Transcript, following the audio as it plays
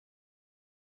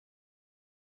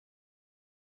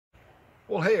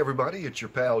Well, hey everybody, it's your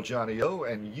pal Johnny O,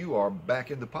 and you are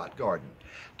back in the pot garden.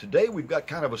 Today we've got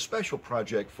kind of a special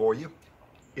project for you.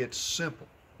 It's simple,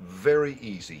 very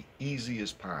easy, easy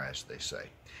as pie, as they say.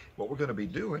 What we're going to be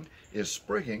doing is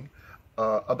sprigging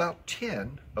about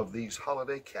 10 of these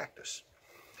holiday cactus.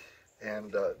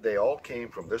 And they all came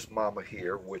from this mama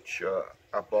here, which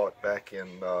I bought back in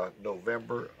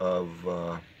November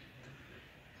of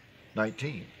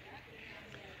 19.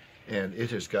 And it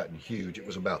has gotten huge. It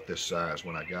was about this size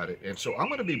when I got it. And so I'm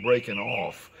going to be breaking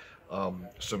off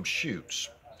some shoots,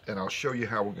 and I'll show you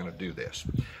how we're going to do this.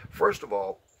 First of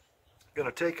all, I'm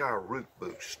going to take our root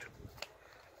boost.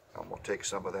 I'm going to take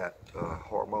some of that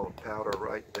hormone powder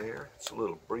right there. It's a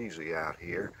little breezy out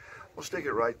here. We'll stick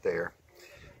it right there.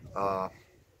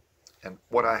 And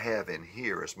what I have in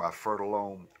here is my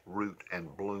Fertilome root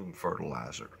and bloom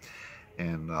fertilizer.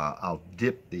 And I'll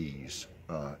dip these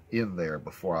in there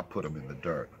before I put them in the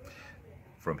dirt.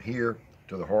 From here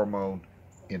to the hormone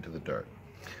into the dirt.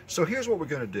 So here's what we're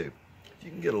going to do. If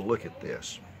you can get a look at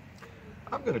this,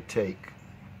 I'm going to take,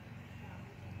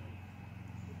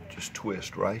 just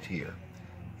twist right here.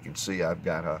 You can see I've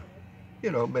got a,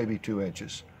 maybe 2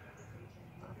 inches.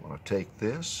 I'm going to take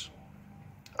this.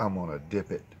 I'm going to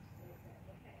dip it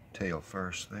tail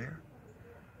first there.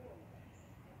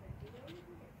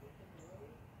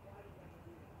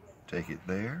 Take it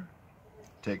there,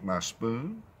 take my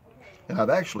spoon, and I've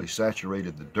actually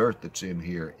saturated the dirt that's in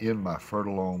here in my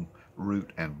Fertilome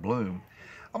root and bloom.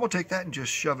 I'm going to take that and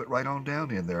just shove it right on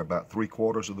down in there, about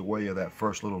 3/4 of the way of that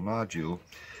first little nodule.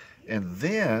 And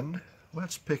then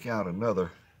let's pick out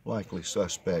another likely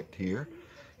suspect here.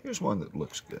 Here's one that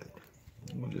looks good.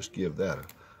 I'm going to just give that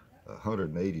a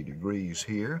 180 degrees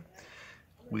here.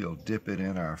 We'll dip it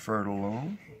in our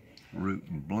Fertilome root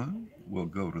and bloom. We'll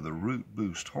go to the root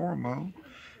boost hormone.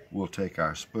 We'll take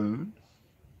our spoon,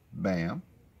 bam,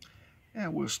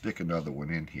 and we'll stick another one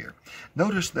in here.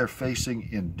 Notice they're facing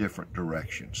in different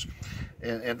directions,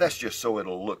 and that's just so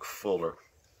it'll look fuller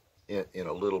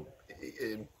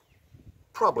in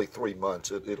probably 3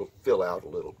 months. It'll fill out a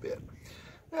little bit.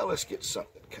 Now let's get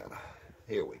something kind of,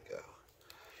 here we go.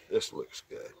 This looks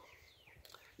good.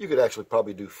 You could actually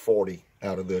probably do 40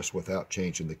 out of this without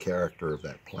changing the character of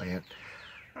that plant.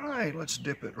 All right, let's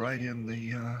dip it right in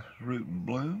the root and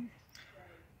bloom,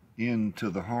 into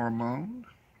the hormone,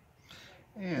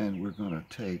 and we're going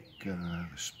to take the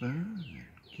spoon and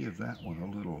give that one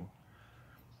a little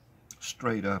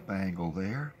straight up angle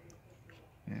there,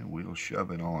 and we'll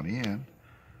shove it on in,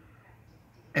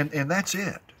 and that's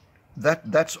it.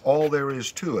 That's all there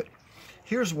is to it.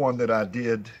 Here's one that I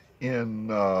did in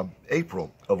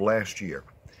April of last year.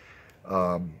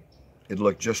 It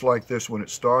looked just like this when it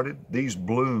started. These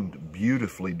bloomed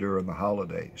beautifully during the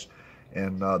holidays,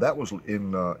 and that was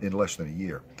in less than a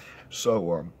year.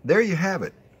 So there you have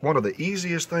it. One of the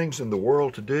easiest things in the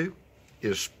world to do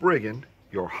is sprigging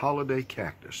your holiday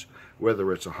cactus.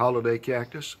 Whether it's a holiday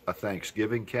cactus, a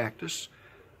Thanksgiving cactus,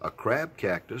 a crab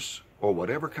cactus, or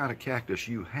whatever kind of cactus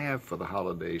you have for the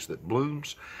holidays that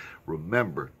blooms,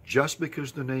 remember, just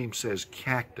because the name says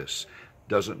cactus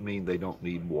doesn't mean they don't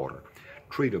need water.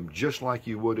 Treat them just like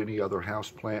you would any other house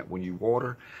plant when you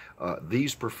water.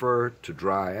 These prefer to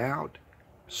dry out,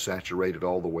 saturate it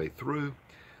all the way through,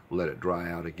 let it dry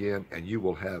out again, and you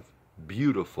will have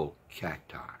beautiful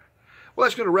cacti. Well,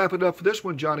 that's going to wrap it up for this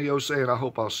one. Johnny O saying I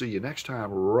hope I'll see you next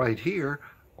time right here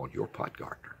on Your Pot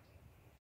Gardener.